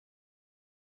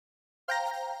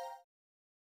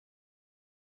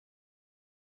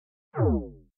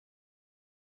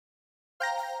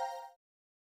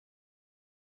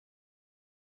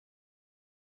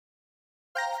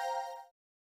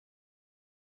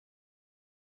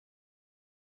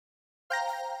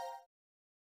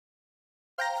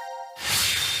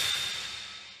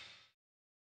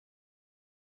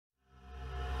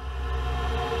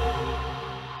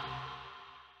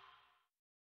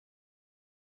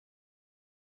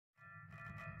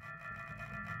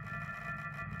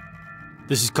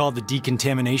This is called the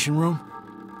decontamination room?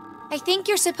 I think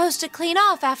you're supposed to clean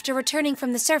off after returning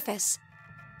from the surface.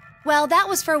 Well, that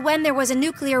was for when there was a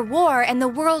nuclear war and the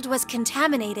world was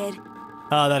contaminated.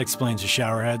 Ah, that explains the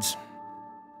showerheads.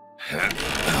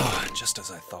 Just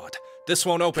as I thought. This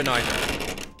won't open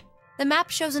either. The map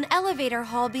shows an elevator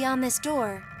hall beyond this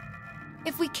door.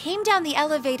 If we came down the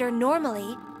elevator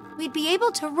normally, we'd be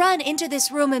able to run into this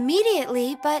room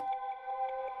immediately, but...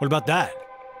 What about that?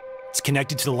 It's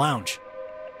connected to the lounge.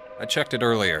 I checked it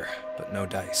earlier, but no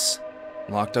dice.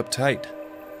 Locked up tight.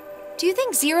 Do you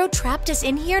think Zero trapped us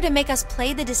in here to make us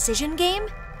play the decision game?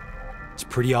 It's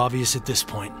pretty obvious at this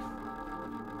point.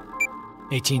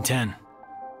 1810.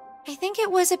 I think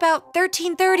it was about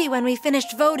 13:30 when we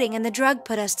finished voting and the drug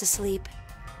put us to sleep.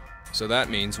 So that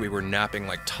means we were napping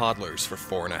like toddlers for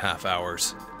 4.5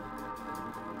 hours.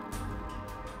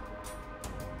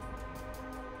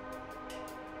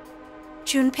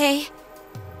 Junpei,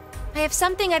 I have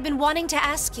something I've been wanting to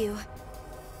ask you.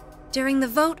 During the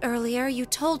vote earlier, you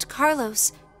told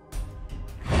Carlos...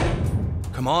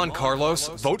 Come on, Carlos.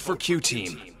 Vote for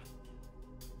Q-Team.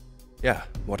 Yeah,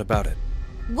 what about it?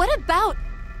 What about?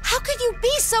 How could you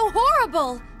be so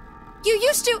horrible? You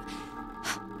used to...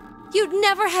 You'd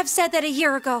never have said that a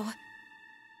year ago.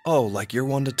 Oh, like you're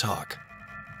one to talk.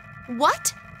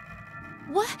 What?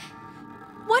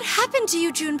 What happened to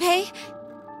you, Junpei?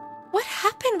 What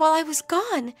happened while I was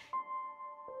gone?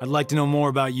 I'd like to know more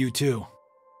about you, too.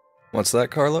 What's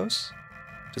that, Carlos?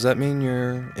 Does that mean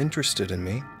you're interested in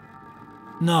me?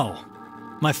 No.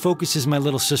 My focus is my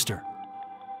little sister.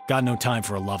 Got no time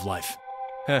for a love life.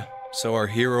 Heh, so our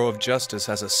hero of justice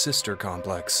has a sister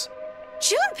complex.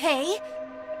 Junpei!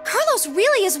 Carlos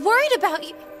really is worried about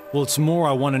you. Well, it's more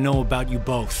I want to know about you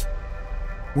both.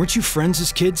 Weren't you friends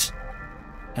as kids?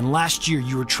 And last year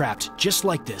you were trapped just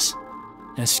like this,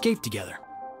 and escaped together.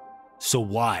 So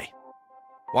why?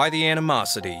 Why the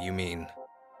animosity, you mean?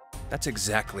 That's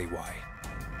exactly why.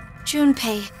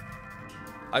 Junpei.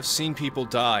 I've seen people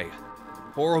die.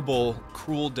 Horrible,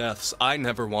 cruel deaths I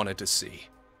never wanted to see.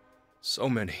 So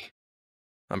many.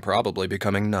 I'm probably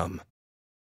becoming numb.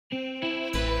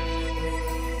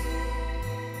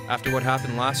 After what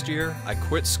happened last year, I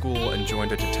quit school and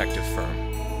joined a detective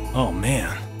firm. Oh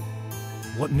man.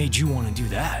 What made you want to do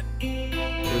that?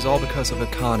 It was all because of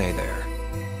Akane there.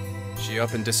 She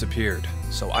up and disappeared,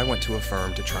 so I went to a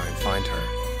firm to try and find her.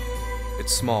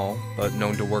 It's small, but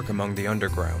known to work among the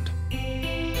underground.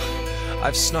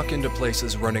 I've snuck into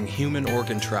places running human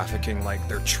organ trafficking like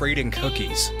they're trading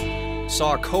cookies.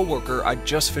 Saw a coworker I'd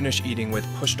just finished eating with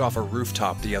pushed off a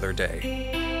rooftop the other day.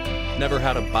 Never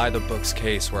had a by-the-books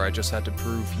case where I just had to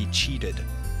prove he cheated.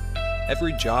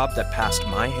 Every job that passed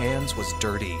my hands was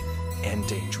dirty and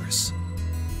dangerous.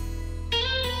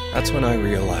 That's when I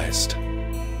realized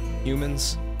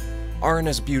humans aren't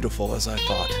as beautiful as I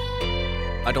thought.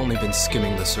 I'd only been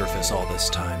skimming the surface all this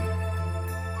time.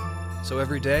 So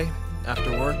every day,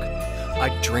 after work,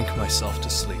 I'd drink myself to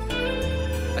sleep.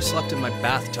 I slept in my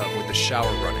bathtub with the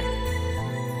shower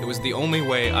running. It was the only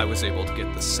way I was able to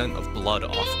get the scent of blood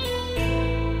off me.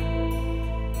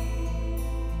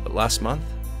 But last month,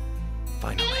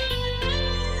 finally,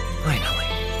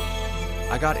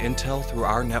 I got intel through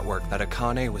our network that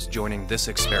Akane was joining this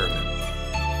experiment.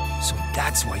 So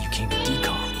that's why you came to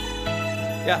DECOM.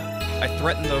 Yeah, I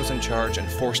threatened those in charge and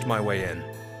forced my way in.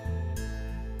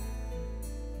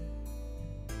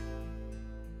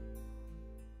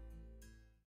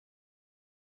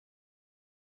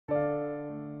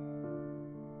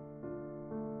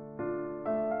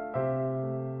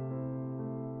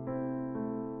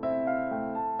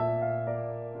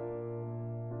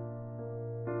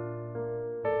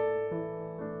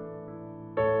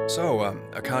 So,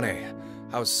 Akane,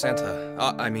 how's Santa?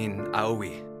 I mean,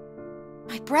 Aoi.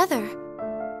 My brother.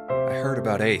 I heard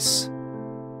about Ace.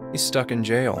 He's stuck in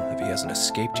jail if he hasn't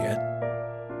escaped yet.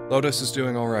 Lotus is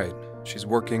doing alright. She's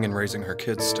working and raising her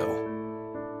kids still.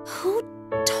 Who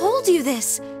told you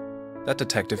this? That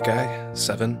detective guy,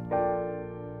 Seven.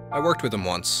 I worked with him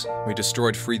once. We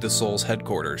destroyed Free the Soul's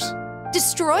headquarters.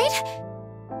 Destroyed?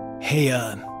 Hey,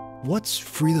 what's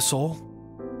Free the Soul?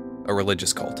 A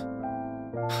religious cult.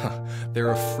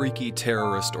 They're a freaky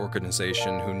terrorist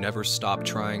organization who never stop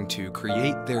trying to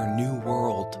create their new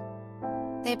world.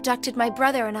 They abducted my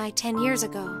brother and I 10 years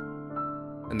ago.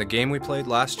 And the game we played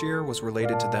last year was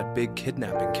related to that big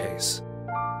kidnapping case.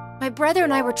 My brother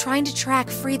and I were trying to track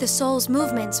Free the Soul's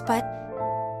movements, but...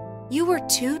 You were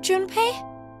too, Junpei?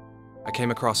 I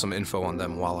came across some info on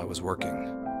them while I was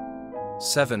working.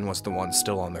 Seven was the one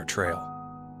still on their trail.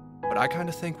 But I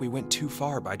kinda think we went too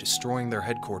far by destroying their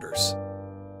headquarters.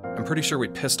 I'm pretty sure we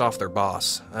pissed off their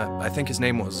boss. I think his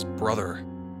name was Brother.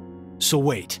 So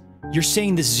wait, you're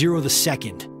saying this Zero the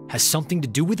Second has something to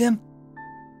do with him?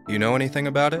 You know anything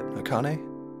about it, Akane?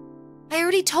 I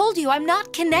already told you, I'm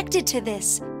not connected to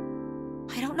this.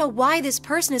 I don't know why this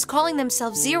person is calling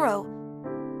themselves Zero.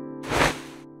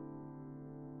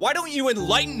 Why don't you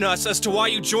enlighten us as to why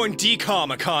you joined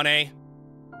DCOM, Akane?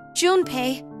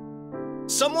 Junpei.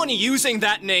 Someone using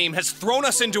that name has thrown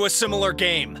us into a similar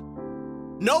game.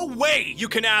 No way you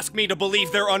can ask me to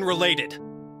believe they're unrelated.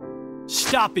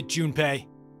 Stop it, Junpei.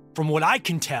 From what I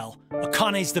can tell,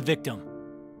 Akane's the victim.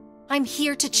 I'm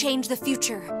here to change the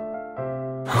future.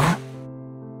 Huh?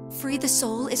 Free the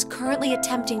Soul is currently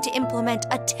attempting to implement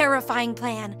a terrifying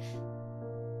plan.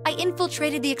 I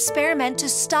infiltrated the experiment to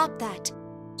stop that.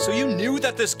 So you knew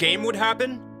that this game would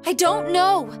happen? I don't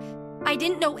know. I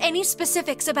didn't know any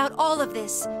specifics about all of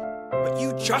this. But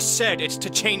you just said it's to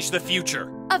change the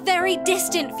future. A very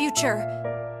distant future.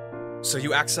 So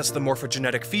you accessed the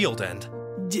morphogenetic field and...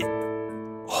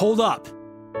 Hold up.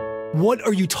 What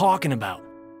are you talking about?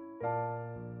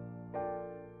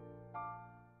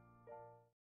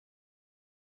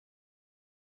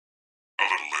 A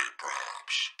little late,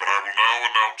 perhaps, but I will now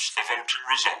announce the voting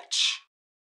results.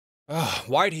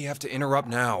 Why'd he have to interrupt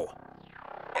now?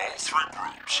 All three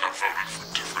groups have voted for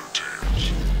different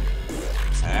teams.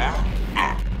 Therefore,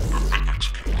 none have been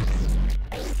executed.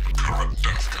 The current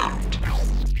death count,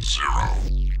 0.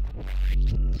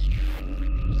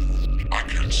 I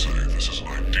can't say this is an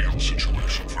ideal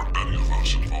situation for any of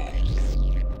us involved.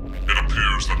 It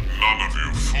appears that none of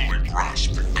you fully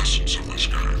grasp the essence of this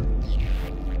game.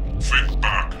 Think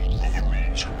back on the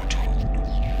rules you were told.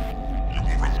 You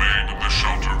will remain in the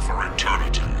shelter for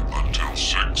eternity until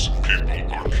 6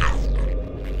 people are killed.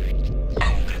 I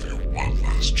will give you one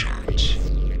last chance.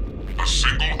 A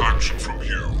single action from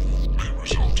you may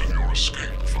result in your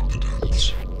escape from the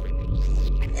depths.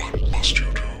 What must you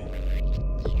do?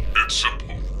 It's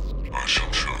simple. I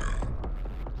shall show you.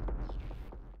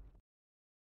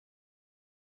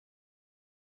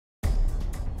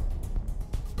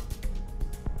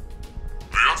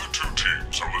 The other 2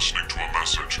 teams are listening to a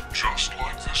message just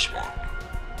like this one.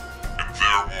 In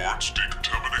their ward's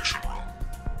decontamination room.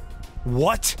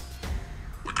 What?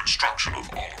 The construction of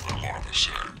all of them are the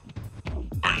same.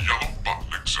 A yellow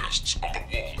button exists on the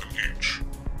wall in each.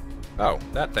 Oh,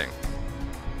 that thing.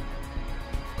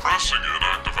 Pressing it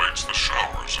activates the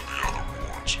showers in the other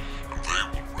wards, and they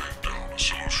will rain down a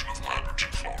solution of hydrogen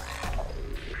fluoride.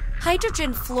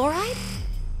 Hydrogen fluoride?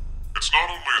 It's not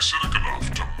only acidic enough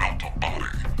to melt a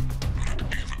body, but it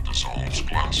even dissolves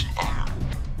glass and iron.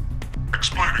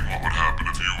 Explaining what would happen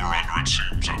if you were under it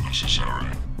seems unnecessary.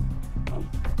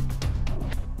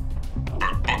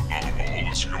 That button on the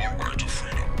wall is your way to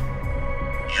freedom.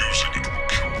 Using it will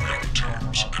kill the other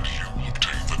teams, and you will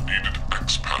obtain the needed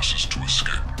X passes to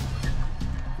escape.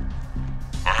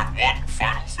 I have one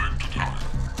final thing to tell you.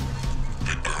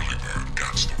 The early bird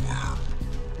gets the worm.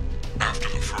 After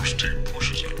the first team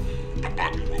pushes it, the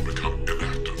button will become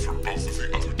inactive for both of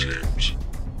the other teams.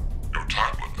 Your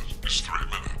time limit is 3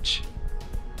 minutes.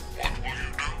 What will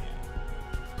you do?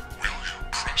 Will you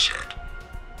press it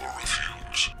or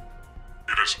refuse?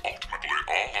 It is ultimately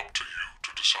all up to you to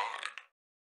decide.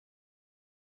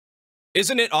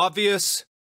 Isn't it obvious?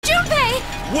 Junpei!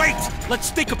 Wait!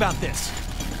 Let's think about this.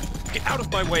 Get out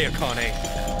of my way, Akane.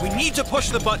 We need to push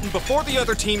the button before the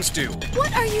other teams do.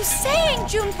 What are you saying,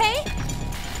 Junpei?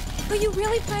 Are you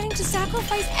really planning to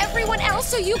sacrifice everyone else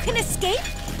so you can escape?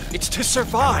 It's to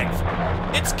survive.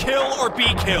 It's kill or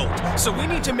be killed, so we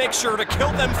need to make sure to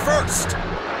kill them first.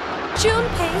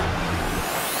 Junpei,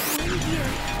 1 year,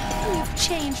 and you've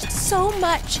changed so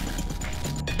much.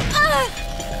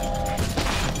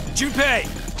 Junpei!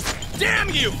 Damn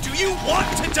you! Do you want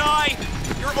to die?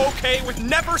 You're okay with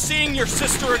never seeing your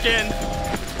sister again?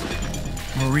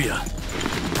 Maria.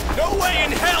 No way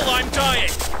in hell I'm dying!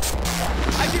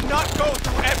 I did not go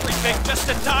through everything just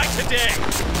to die today!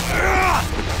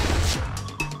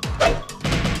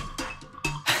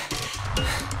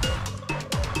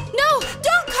 No,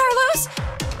 don't, Carlos!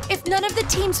 If none of the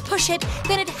teams push it,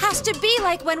 then it has to be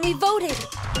like when we voted.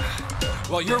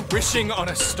 while you're wishing on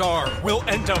a star, we'll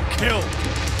end up killed.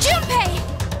 Junpei!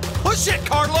 Push it,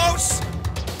 Carlos!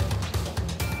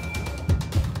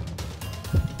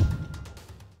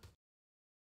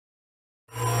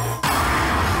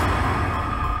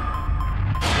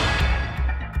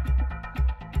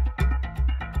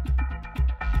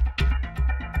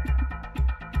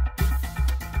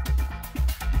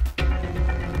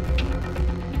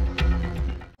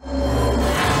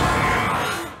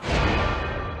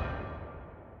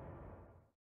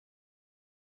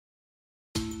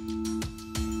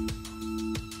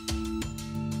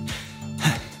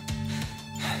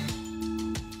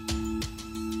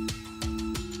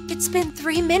 It's been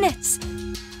 3 minutes.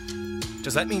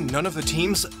 Does that mean none of the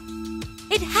teams?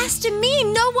 It has to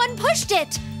mean no one pushed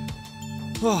it!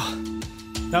 Oh,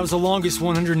 that was the longest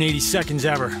 180 seconds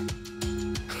ever.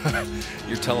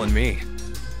 You're telling me.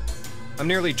 I'm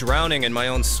nearly drowning in my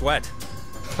own sweat.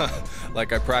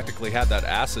 Like I practically had that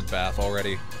acid bath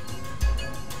already.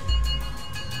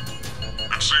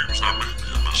 It seems there may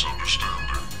be a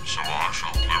misunderstanding, so I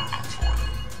shall clear it up for you.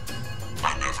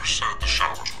 I never said the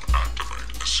showers would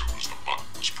activate as soon as the button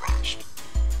was pressed.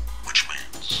 Which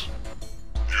means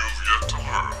you've yet to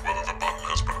learn whether the button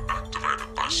has been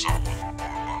activated by someone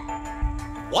or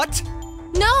not. What?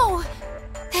 No!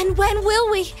 Then when will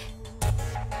we?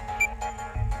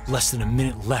 Less than a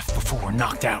minute left before we're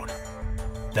knocked out.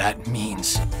 That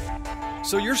means...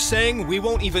 So you're saying we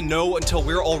won't even know until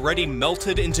we're already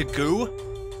melted into goo?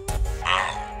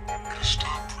 Now, it is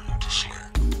time for you to sleep.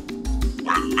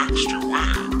 When next you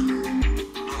wake,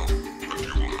 know that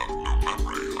you will have no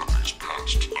memory of these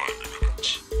past 90 minutes.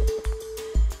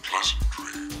 Pleasant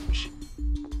dreams.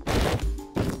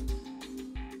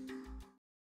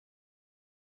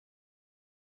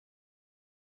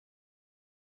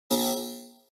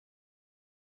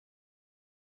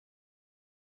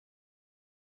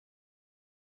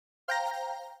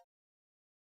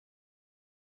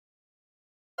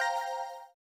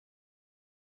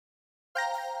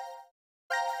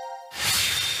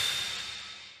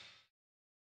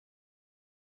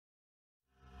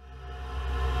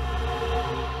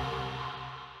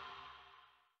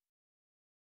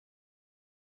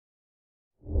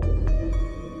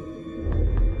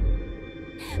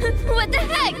 What the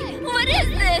heck? What is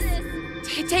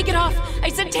this? Take it off! I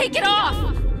said take it off!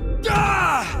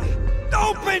 Ah!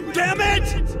 Open, damn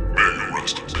it! May you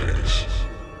rest in peace.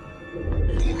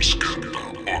 Mors capita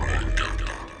ora in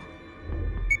capita.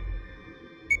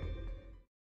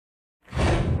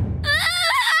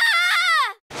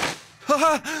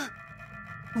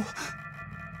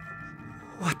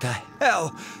 What the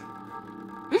hell?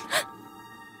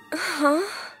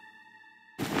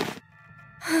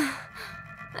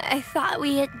 I thought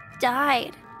we had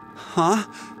died. Huh?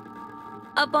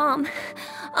 A bomb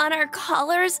on our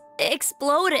collars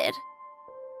exploded.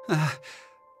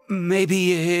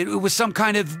 Maybe it was some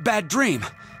kind of bad dream.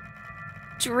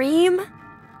 Dream?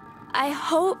 I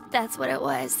hope that's what it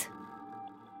was.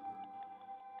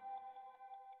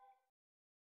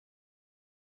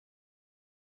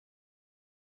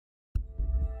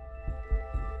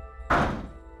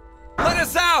 Let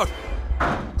us out!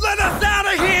 Let us out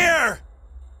of here!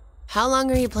 How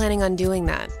long are you planning on doing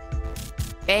that?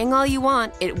 Bang all you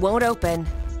want, it won't open.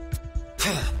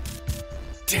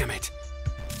 Damn it.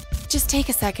 Just take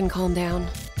a second, calm down.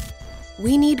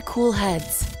 We need cool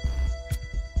heads.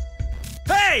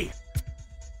 Hey!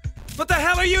 What the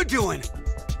hell are you doing?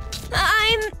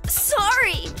 I'm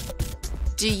sorry.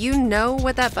 Do you know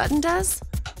what that button does?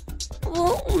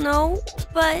 Well, no,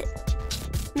 but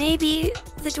maybe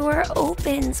the door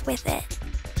opens with it.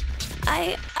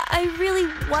 I really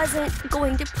wasn't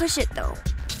going to push it, though.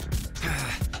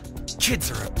 Kids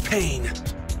are a pain.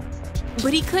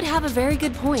 But he could have a very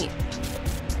good point.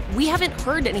 We haven't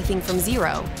heard anything from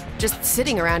Zero. Just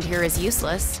sitting around here is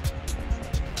useless.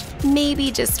 Maybe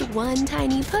just one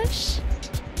tiny push?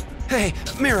 Hey,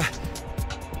 Mira.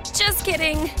 Just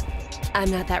kidding. I'm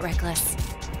not that reckless.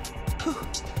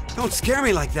 Don't scare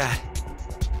me like that.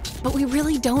 But we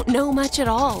really don't know much at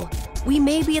all. We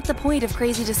may be at the point of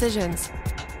crazy decisions.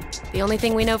 The only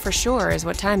thing we know for sure is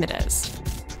what time it is.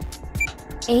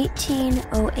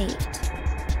 1808.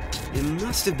 It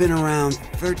must have been around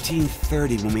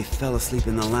 13:30 when we fell asleep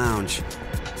in the lounge.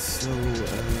 So,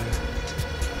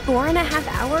 4.5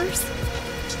 hours?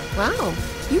 Wow,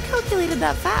 you calculated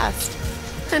that fast.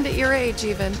 And at your age,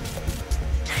 even.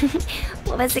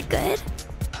 Was it good?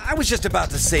 I was just about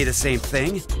to say the same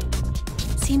thing.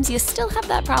 Seems you still have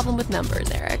that problem with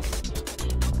numbers, Eric.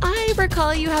 I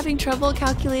recall you having trouble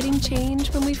calculating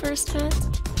change when we first met.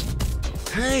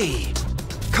 Hey,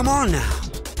 come on now.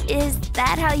 Is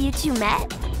that how you two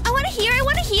met? I want to hear, I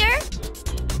wanna hear.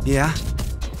 Yeah?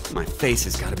 My face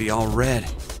has gotta be all red.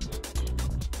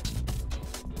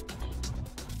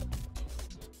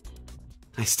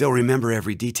 I still remember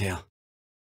every detail.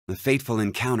 The fateful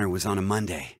encounter was on a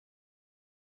Monday.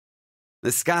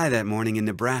 The sky that morning in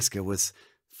Nebraska was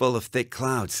full of thick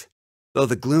clouds, though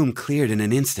the gloom cleared in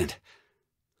an instant,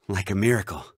 like a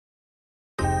miracle.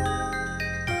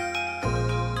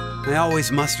 I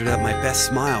always mustered up my best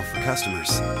smile for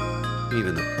customers,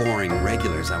 even the boring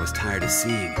regulars I was tired of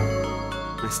seeing.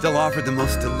 I still offered the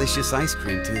most delicious ice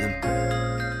cream to them.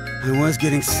 I was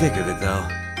getting sick of it, though.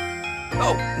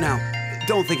 Oh, now,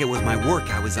 don't think it was my work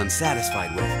I was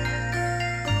unsatisfied with.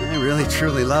 I really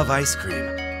truly love ice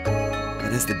cream.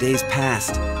 But as the days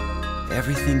passed,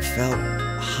 everything felt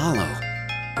hollow,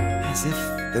 as if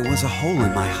there was a hole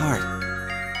in my heart.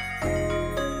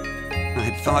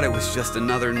 I'd thought it was just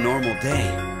another normal day.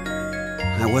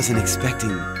 I wasn't expecting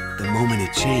the moment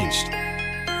it changed.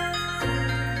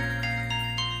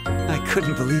 I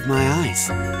couldn't believe my eyes.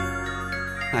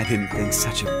 I didn't think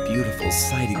such a beautiful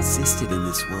sight existed in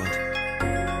this world.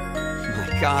 My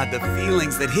God, the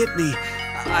feelings that hit me,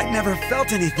 I'd never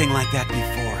felt anything like that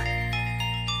before.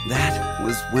 That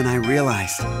was when I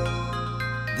realized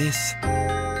this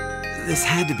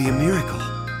had to be a miracle.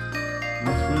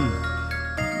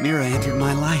 Mira entered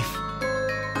my life.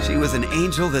 She was an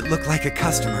angel that looked like a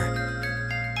customer.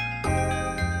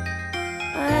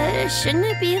 Shouldn't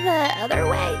it be the other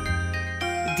way?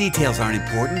 The details aren't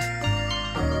important.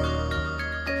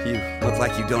 You look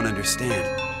like you don't understand.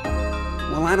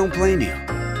 Well, I don't blame you.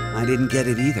 I didn't get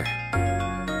it either.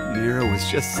 Mira was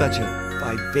just such a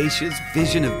vivacious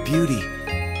vision of beauty.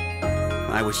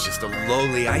 I was just a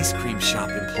lowly ice cream shop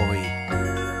employee.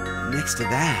 Next to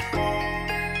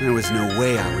that, there was no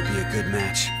way I would be a good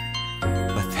match.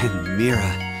 But then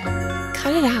Mira...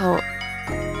 Cut it out.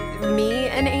 Me,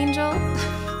 an angel?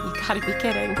 You gotta be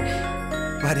kidding.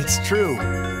 But it's true.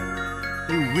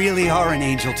 You really are an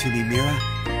angel to me, Mira.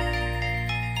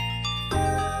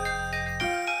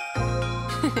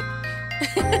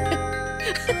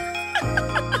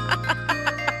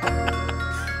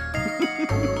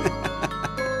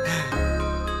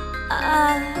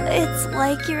 It's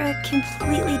like you're a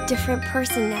completely different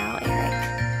person now, Eric.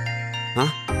 Huh?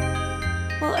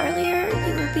 Well, earlier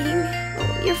you were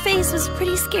being... Your face was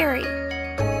pretty scary.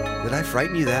 Did I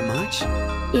frighten you that much?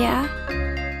 Yeah?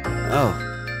 Oh.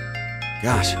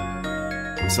 Gosh.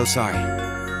 I'm so sorry.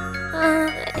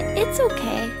 It's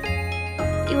okay.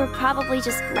 You were probably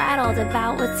just rattled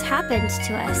about what's happened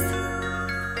to us.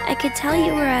 I could tell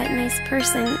you were a nice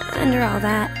person under all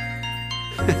that.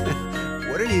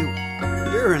 What are you...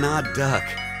 You're an odd duck.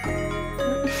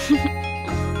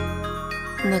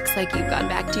 Looks like you've gone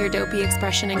back to your dopey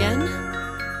expression again.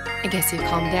 I guess you've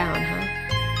calmed down,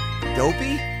 huh?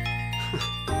 Dopey?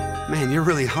 Man, you're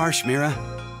really harsh, Mira.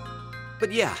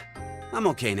 But yeah, I'm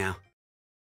okay now.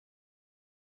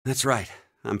 That's right,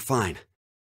 I'm fine.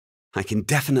 I can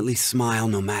definitely smile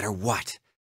no matter what.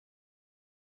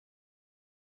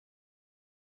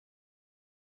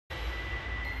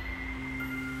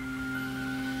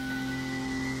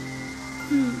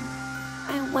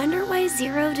 I wonder why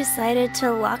Zero decided to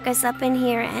lock us up in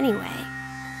here anyway.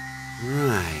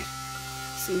 Right.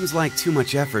 Seems like too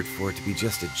much effort for it to be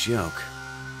just a joke.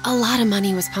 A lot of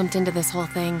money was pumped into this whole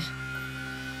thing.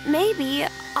 Maybe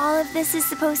all of this is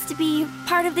supposed to be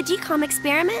part of the DCOM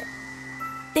experiment?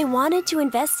 They wanted to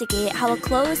investigate how a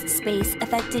closed space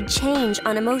affected change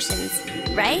on emotions,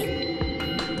 right?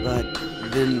 But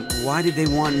then why did they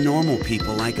want normal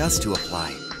people like us to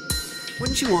apply?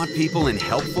 Wouldn't you want people in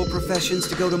helpful professions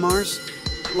to go to Mars?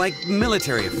 Like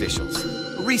military officials,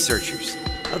 researchers,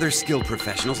 other skilled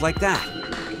professionals like that.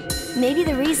 Maybe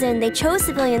the reason they chose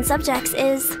civilian subjects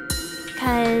is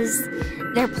because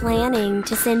they're planning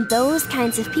to send those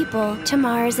kinds of people to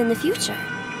Mars in the future.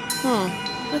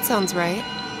 That sounds right.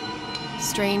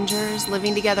 Strangers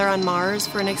living together on Mars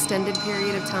for an extended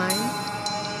period of time.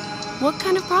 What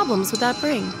kind of problems would that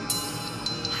bring?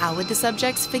 How would the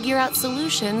subjects figure out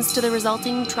solutions to the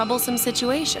resulting troublesome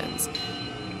situations?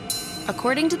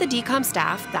 According to the DCOM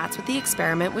staff, that's what the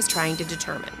experiment was trying to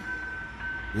determine.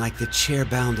 Like the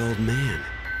chair-bound old man.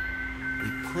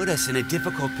 They put us in a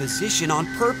difficult position on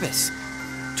purpose,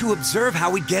 to observe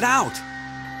how we'd get out.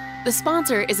 The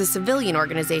sponsor is a civilian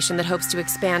organization that hopes to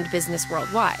expand business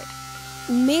worldwide.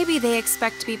 Maybe they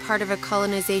expect to be part of a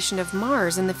colonization of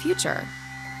Mars in the future.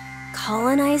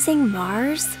 Colonizing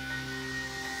Mars?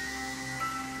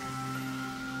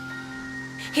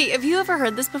 Hey, have you ever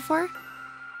heard this before?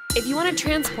 If you want to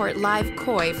transport live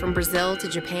koi from Brazil to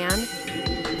Japan,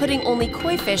 putting only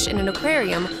koi fish in an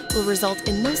aquarium will result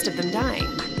in most of them dying.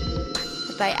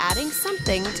 by adding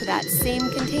something to that same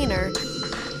container,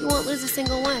 you won't lose a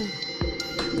single one.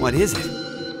 What is it?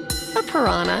 A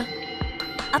piranha.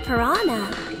 A piranha?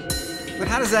 But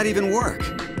how does that even work?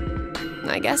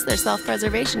 I guess their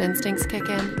self-preservation instincts kick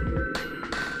in.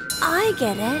 I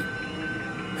get it.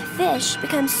 The fish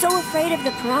become so afraid of the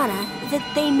piranha that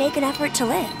they make an effort to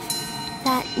live.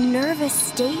 That nervous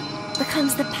state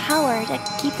becomes the power to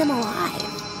keep them alive.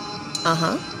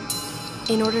 Uh-huh.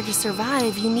 In order to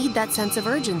survive, you need that sense of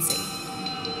urgency.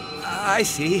 I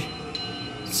see.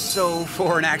 So,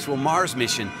 for an actual Mars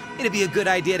mission, it'd be a good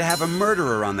idea to have a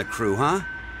murderer on the crew, huh?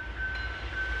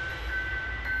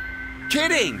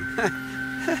 Kidding!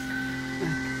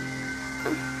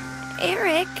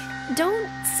 Eric, don't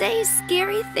say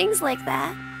scary things like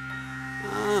that.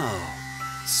 Oh,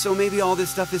 so maybe all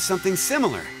this stuff is something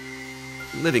similar.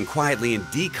 Living quietly in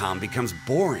decom becomes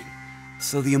boring,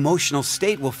 so the emotional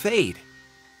state will fade.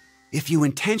 If you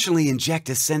intentionally inject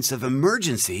a sense of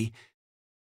emergency...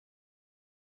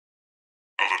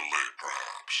 A little late,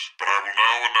 perhaps, but I will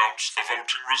now announce the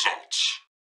voting results.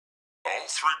 All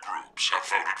three groups have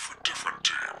voted for different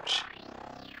teams.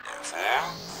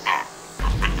 Therefore, none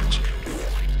have been executed.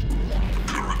 The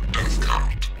current death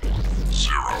count,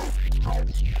 0.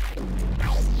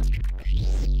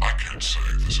 I can't say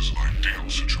this is an ideal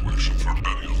situation for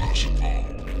any of us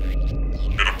involved.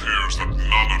 It appears that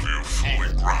none of you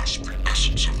fully grasp the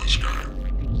essence of this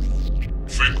game.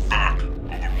 Think back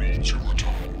on the rules you were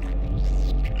told.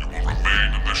 You will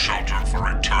remain in the shelter for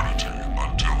eternity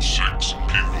until 6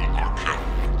 people are killed.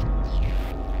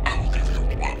 I will give you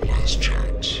one last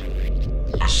chance.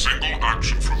 A single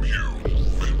action from you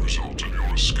may result in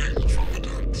your escape from the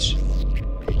depths.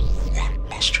 What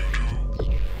must you do?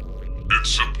 It's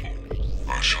simple.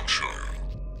 I shall show you.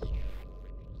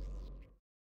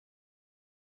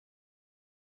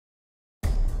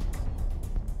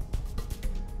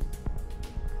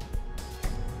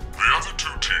 The other 2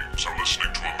 teams are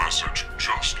listening to a message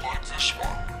just like this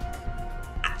one.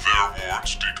 In their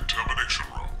ward's decontamination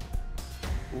room.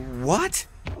 What?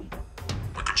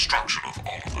 The construction of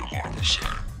all of them are the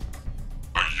same.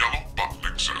 A yellow button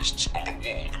exists on the wall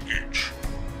in each.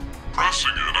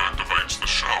 Pressing it activates the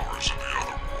showers in the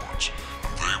other wards,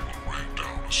 and they will rain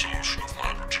down a solution of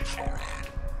hydrogen fluoride.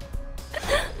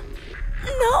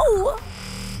 No!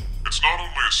 It's not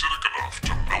only acidic enough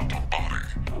to melt a body,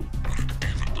 but it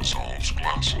even dissolves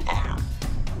glass and iron.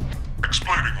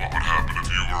 Explaining what would happen if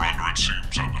you were under it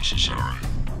seems unnecessary.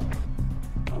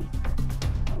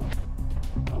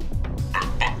 That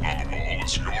button on the wall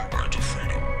is your right to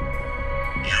freedom.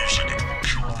 Using it will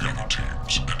kill the other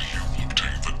teams, and you will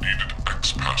obtain the needed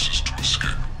X passes to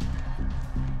escape.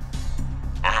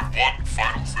 I have one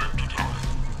final thing to tell you.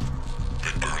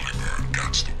 The early bird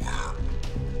gets the worm.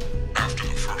 After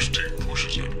the first team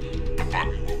pushes it, the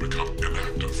button will become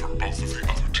inactive for both of the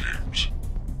other teams.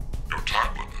 Your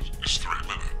time limit is 3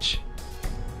 minutes.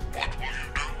 What will you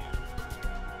do?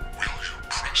 Will you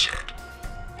press it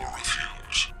or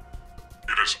refuse?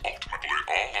 It is ultimately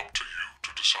all up to you to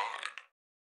decide.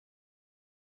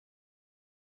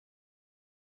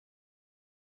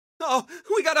 Oh,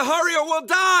 we gotta hurry or we'll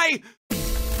die!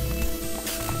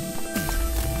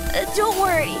 Don't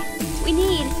worry. We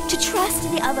need to trust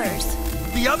the others.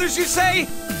 The others, you say?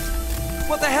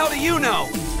 What the hell do you know?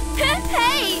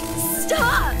 Hey!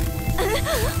 Stop!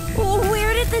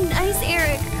 Where did the nice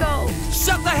Eric go?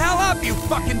 Shut the hell up, you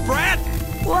fucking brat!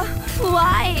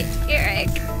 Why, Eric?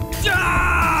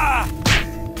 Ah!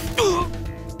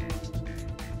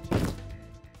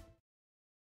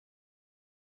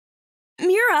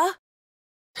 Mira?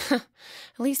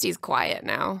 At least he's quiet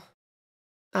now.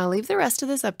 I'll leave the rest of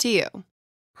this up to you.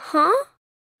 Huh?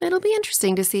 It'll be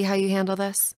interesting to see how you handle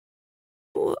this.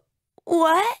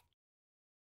 What?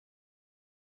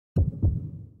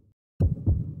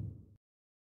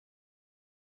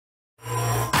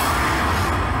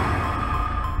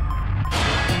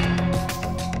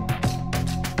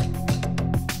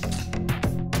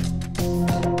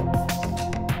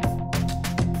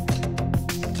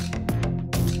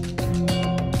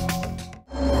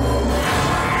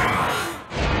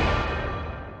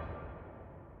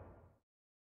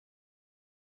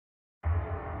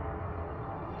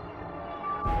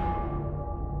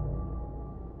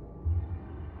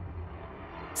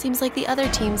 Seems like the other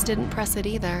teams didn't press it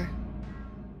either.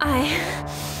 I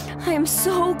am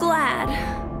so glad.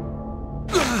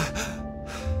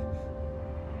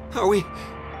 Are we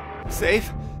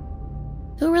safe?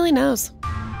 Who really knows?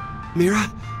 Mira?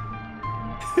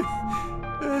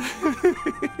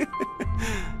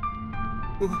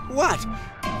 What?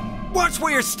 Watch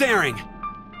where you're staring! It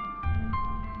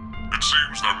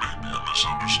seems there may be a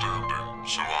misunderstanding,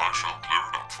 so I shall clear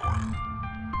it up for you.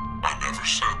 I never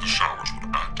said the showers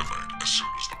would activate as soon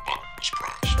as the button was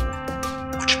pressed.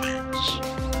 Which means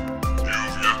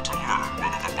you've yet to learn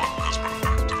whether the button has been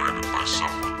activated by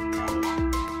someone or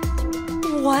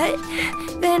not. What?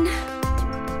 Then...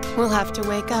 We'll have to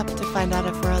wake up to find out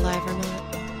if we're alive or not.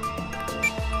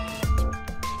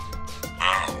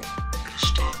 Now, it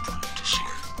is time for you to sleep.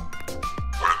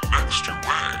 When next you wake, know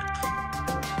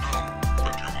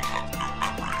that you will have no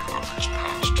memory of these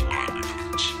past 90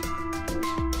 minutes.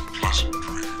 Pleasant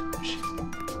dreams.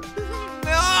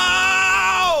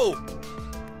 No!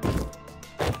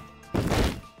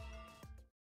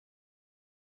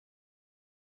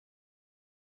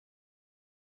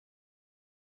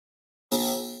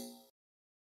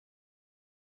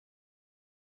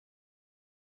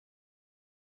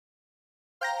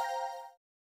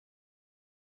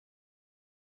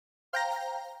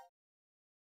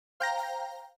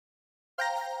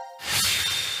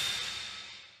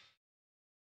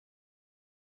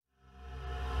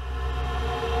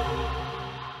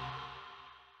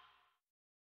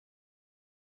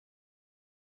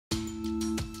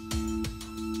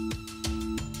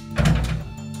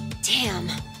 Damn.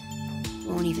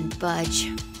 Won't even budge.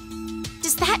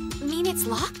 Does that mean it's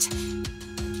locked?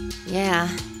 Yeah,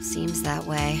 seems that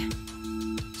way.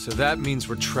 So that means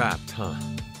we're trapped, huh?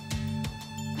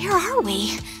 Where are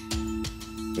we?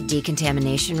 The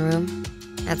decontamination room?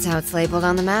 That's how it's labeled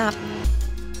on the map.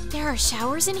 There are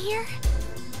showers in here?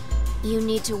 You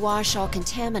need to wash all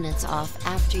contaminants off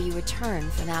after you return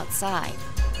from outside.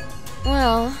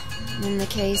 Well, in the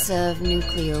case of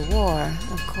nuclear war,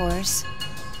 of course.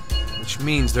 Which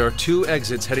means there are 2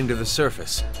 exits heading to the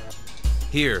surface.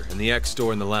 Here, in the X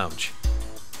door in the lounge.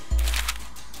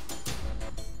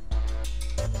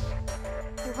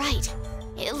 You're right.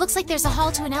 It looks like there's a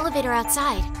hall to an elevator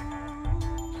outside.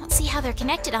 I don't see how they're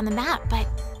connected on the map, but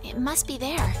it must be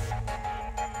there.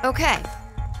 Okay,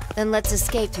 then let's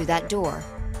escape through that door.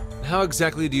 How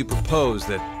exactly do you propose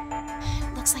that...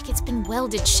 Looks like it's been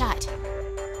welded shut.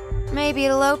 Maybe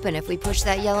it'll open if we push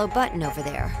that yellow button over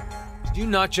there. Did you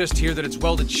not just hear that it's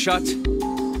welded shut?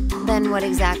 Then what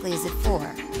exactly is it for?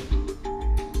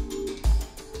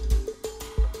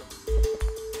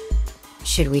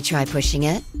 Should we try pushing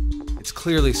it? It's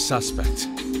clearly suspect.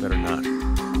 Better not.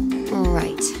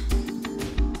 Right.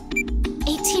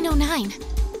 1809.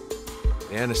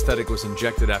 The anesthetic was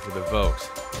injected after the vote.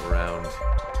 Around...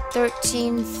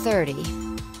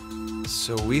 1330.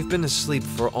 So we've been asleep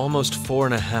for almost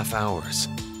 4.5 hours.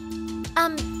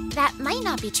 That might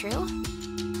not be true.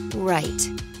 Right.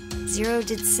 Zero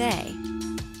did say.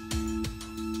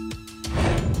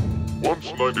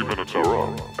 Once 90 minutes are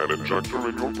up, an injector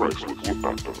in your bracelet will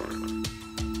activate.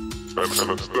 An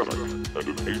anesthetic and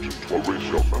an agent to erase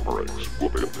your memories will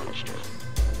be administered.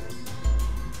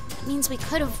 That means we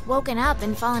could have woken up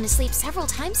and fallen asleep several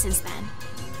times since then.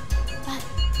 But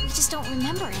we just don't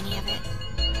remember any of it.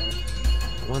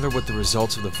 I wonder what the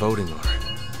results of the voting are.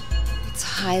 It's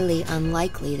highly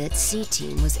unlikely that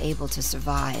C-Team was able to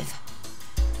survive.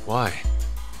 Why?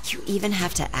 You even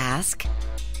have to ask?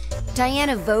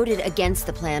 Diana voted against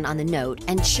the plan on the note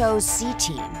and chose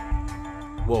C-Team.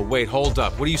 Whoa, wait, hold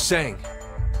up. What are you saying?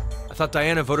 I thought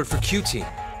Diana voted for Q-Team.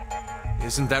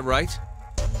 Isn't that right?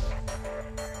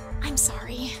 I'm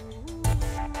sorry.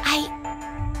 I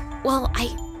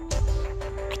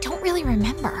don't really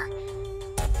remember.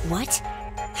 What?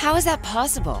 How is that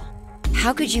possible?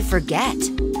 How could you forget?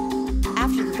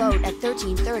 After the vote at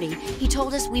 1330, he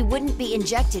told us we wouldn't be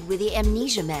injected with the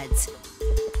amnesia meds.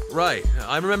 Right,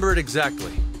 I remember it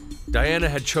exactly. Diana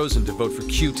had chosen to vote for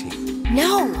Q-Team.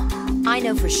 No! I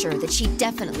know for sure that she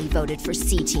definitely voted for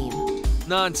C-Team.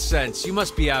 Nonsense, you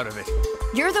must be out of it.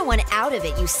 You're the one out of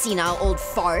it, you senile old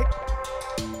fart.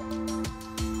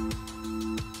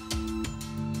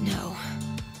 No.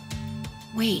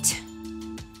 Wait.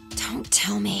 Don't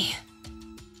tell me.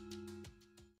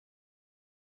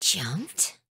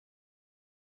 Jumped?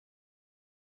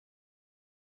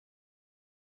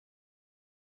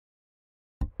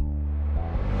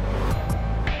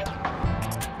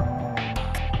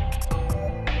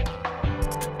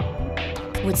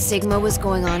 What Sigma was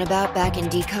going on about back in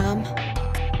DCOM?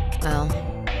 Well,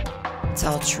 it's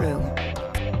all true.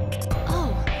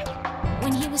 Oh,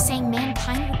 when he was saying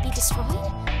mankind would be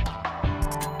destroyed?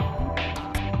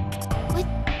 What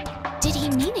did he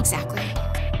mean exactly?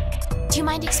 Do you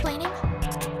mind explaining?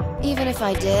 Even if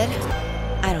I did,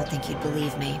 I don't think you'd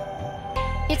believe me.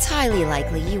 It's highly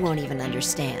likely you won't even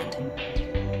understand.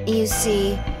 You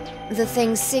see, the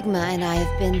things Sigma and I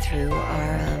have been through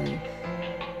are,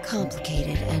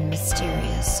 complicated and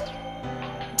mysterious.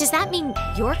 Does that mean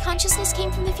your consciousness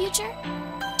came from the future?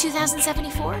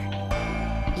 2074?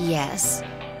 Yes,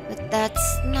 but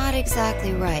that's not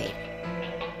exactly right.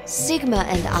 Sigma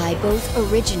and I both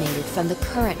originated from the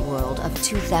current world of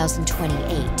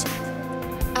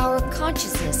 2028. Our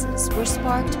consciousnesses were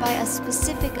sparked by a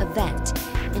specific event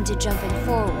into jumping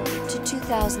forward to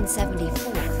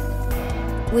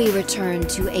 2074. We returned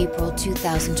to April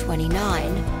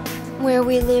 2029, where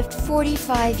we lived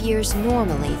 45 years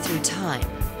normally through time.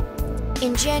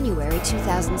 In January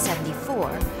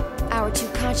 2074, our two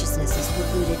consciousnesses were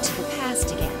booted to the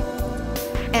past again,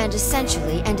 and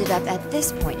essentially ended up at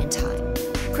this point in time,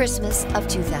 Christmas of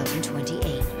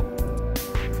 2028.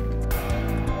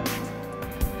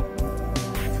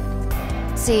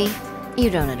 See,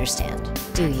 you don't understand,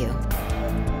 do you?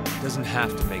 It doesn't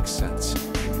have to make sense.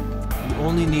 You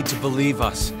only need to believe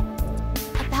us.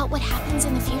 About what happens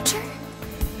in the future?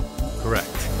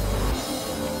 Correct.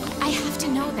 I have to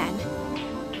know then.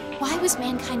 Why was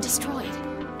mankind destroyed?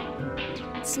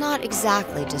 It's not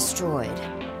exactly destroyed.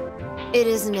 It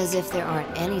isn't as if there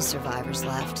aren't any survivors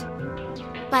left.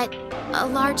 But a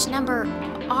large number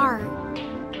are.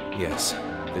 Yes,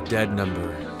 the dead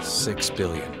number 6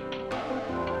 billion.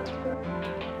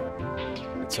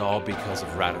 It's all because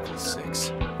of Radical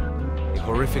 6, a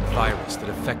horrific virus that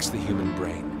affects the human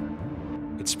brain.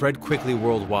 It spread quickly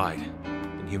worldwide,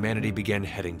 and humanity began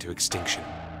heading to extinction.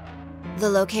 The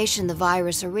location the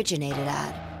virus originated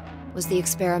at was the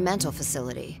experimental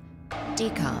facility,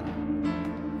 DECOM.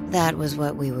 That was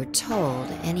what we were told,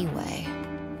 anyway.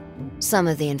 Some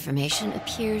of the information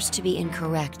appears to be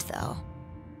incorrect, though.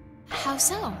 How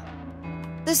so?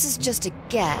 This is just a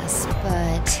guess,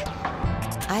 but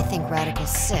I think Radical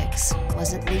 6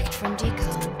 wasn't leaked from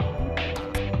DECOM.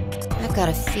 I've got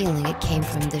a feeling it came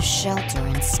from this shelter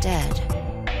instead.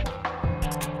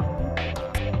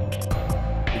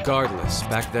 Regardless,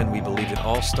 back then we believed it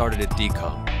all started at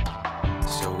DECOM.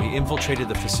 So we infiltrated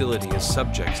the facility as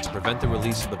subjects to prevent the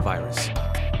release of the virus.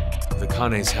 With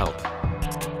Akane's help.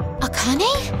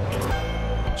 Akane?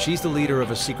 She's the leader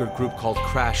of a secret group called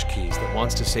Crash Keys that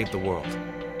wants to save the world.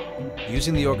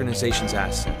 Using the organization's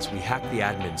assets, we hacked the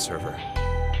admin server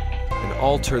and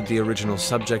altered the original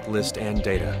subject list and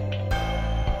data.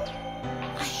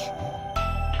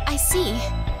 I see.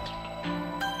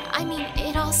 I mean,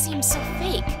 it all seems so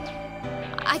fake.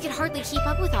 I could hardly keep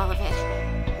up with all of it.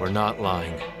 We're not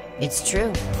lying. It's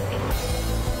true.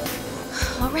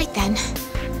 All right then.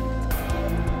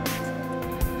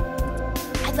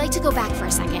 I'd like to go back for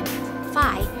a second.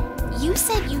 Phi, you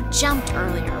said you jumped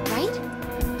earlier, right?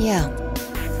 Yeah.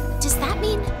 Does that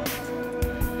mean...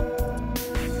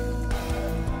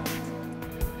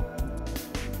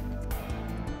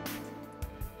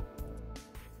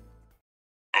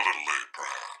 A little late,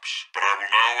 perhaps, but I will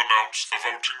now announce the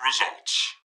voting results.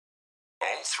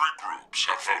 All three groups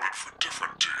have voted for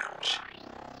different teams.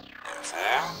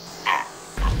 Therefore, none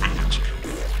have been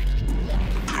executed.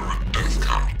 The current death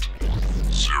count,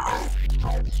 0.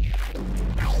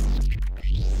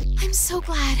 I'm so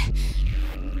glad.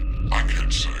 I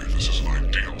can't say this is an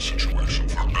ideal situation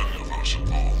for any of us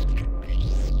involved.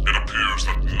 It appears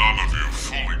that none of you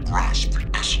fully grasp the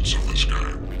essence of this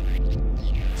game.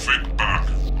 Think back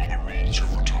on the rules you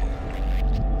were told.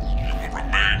 You will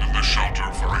remain in the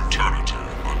shelter for eternity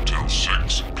until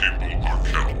 6 people are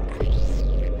killed.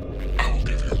 I will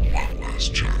give you one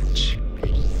last chance.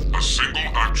 A single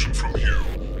action from you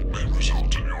may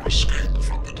result in your escape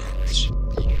from the depths.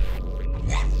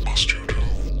 What must you do?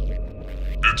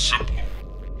 It's simple.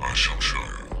 I shall show you.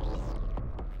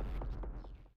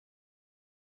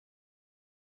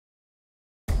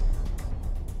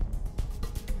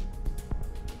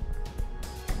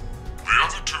 The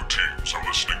other 2 teams are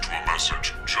listening to a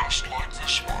message just like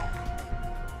this one.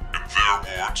 In their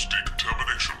ward's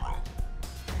decontamination room.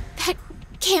 That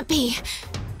can't be.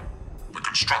 The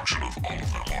construction of all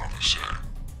of them are the same.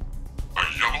 A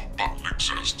yellow button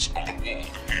exists on the wall in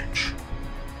each.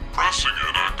 Pressing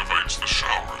it activates the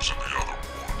showers in the other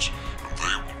wards, and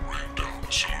they will rain down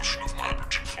a solution of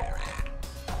hydrogen fluoride.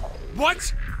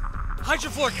 What?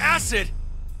 Hydrofluoric acid?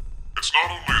 It's not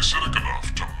only acidic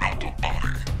enough to melt a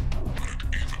body, but it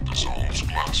even dissolves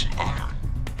glass and iron.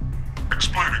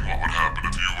 Explaining what would happen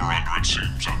if you were under it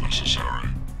seems unnecessary.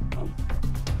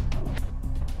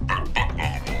 That button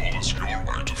on the wall is your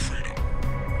way to freedom.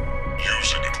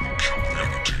 Using it will kill the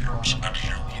other teams, and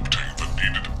you will obtain the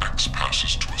needed X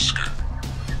passes to escape.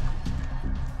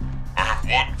 I have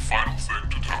one final thing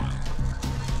to tell you.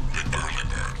 The early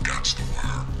bird gets the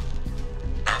worm.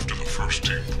 After the first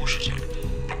team pushes it,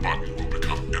 the button will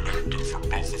become inactive for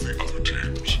both of the other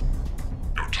teams.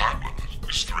 Your time limit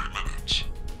is 3 minutes.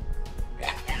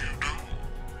 What will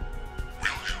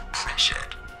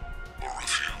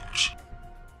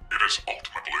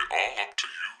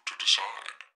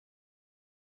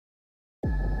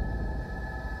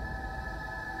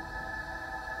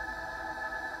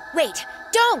Wait,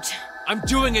 don't! I'm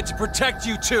doing it to protect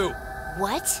you too.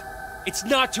 What? It's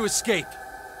not to escape.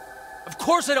 Of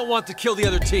course I don't want to kill the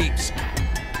other teams.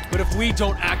 But if we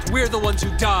don't act, we're the ones who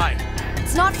die.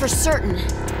 It's not for certain.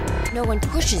 No one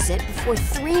pushes it before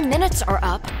 3 minutes are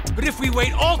up. But if we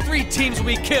wait, all 3 teams will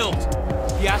be killed.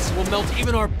 The acid will melt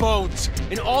even our bones,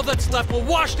 and all that's left will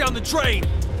wash down the drain.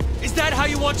 Is that how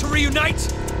you want to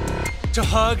reunite? To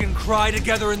hug and cry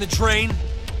together in the drain?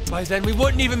 By then, we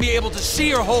wouldn't even be able to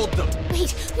see or hold them.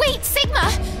 Wait,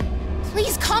 Sigma!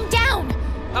 Please calm down!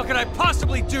 How can I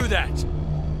possibly do that?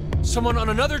 Someone on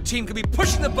another team could be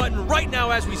pushing the button right now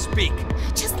as we speak.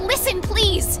 Just listen,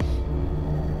 please!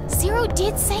 Zero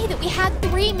did say that we had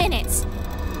 3 minutes.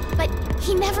 But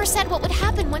he never said what would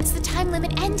happen once the time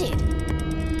limit ended.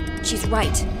 She's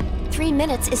right. 3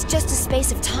 minutes is just a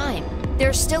space of time.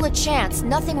 There's still a chance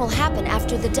nothing will happen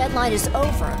after the deadline is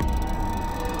over.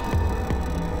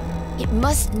 It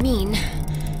must mean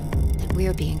that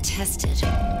we're being tested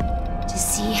to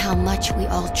see how much we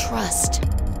all trust.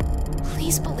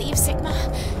 Please believe, Sigma.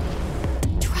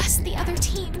 Trust the other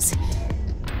teams.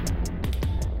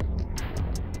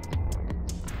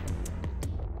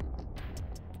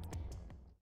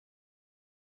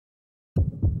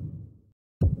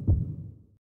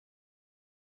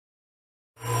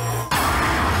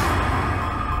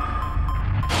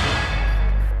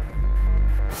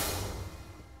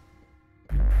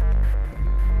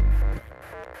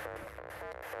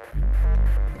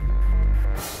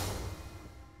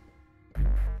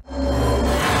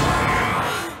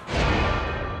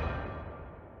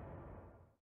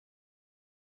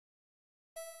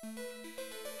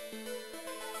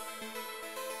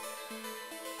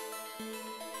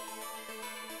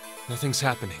 Nothing's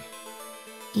happening.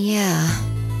 Yeah.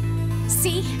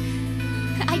 See?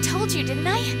 I told you, didn't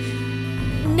I?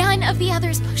 None of the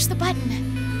others pushed the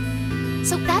button.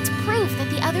 So that's proof that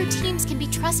the other teams can be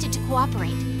trusted to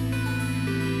cooperate.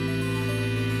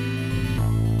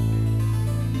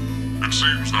 It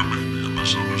seems there may be a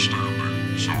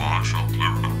misunderstanding, so I shall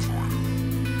clear it up for you.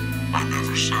 I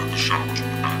never said the showers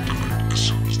would activate as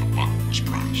soon as the button was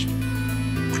pressed.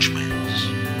 Which means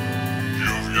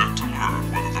you've yet to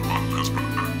learn whether the button has been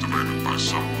activated by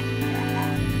someone or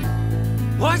not.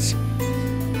 What?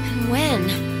 And when?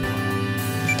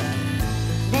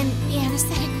 Then the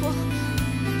anesthetic will...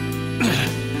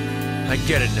 I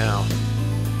get it now.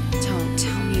 Don't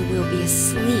tell me we'll be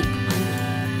asleep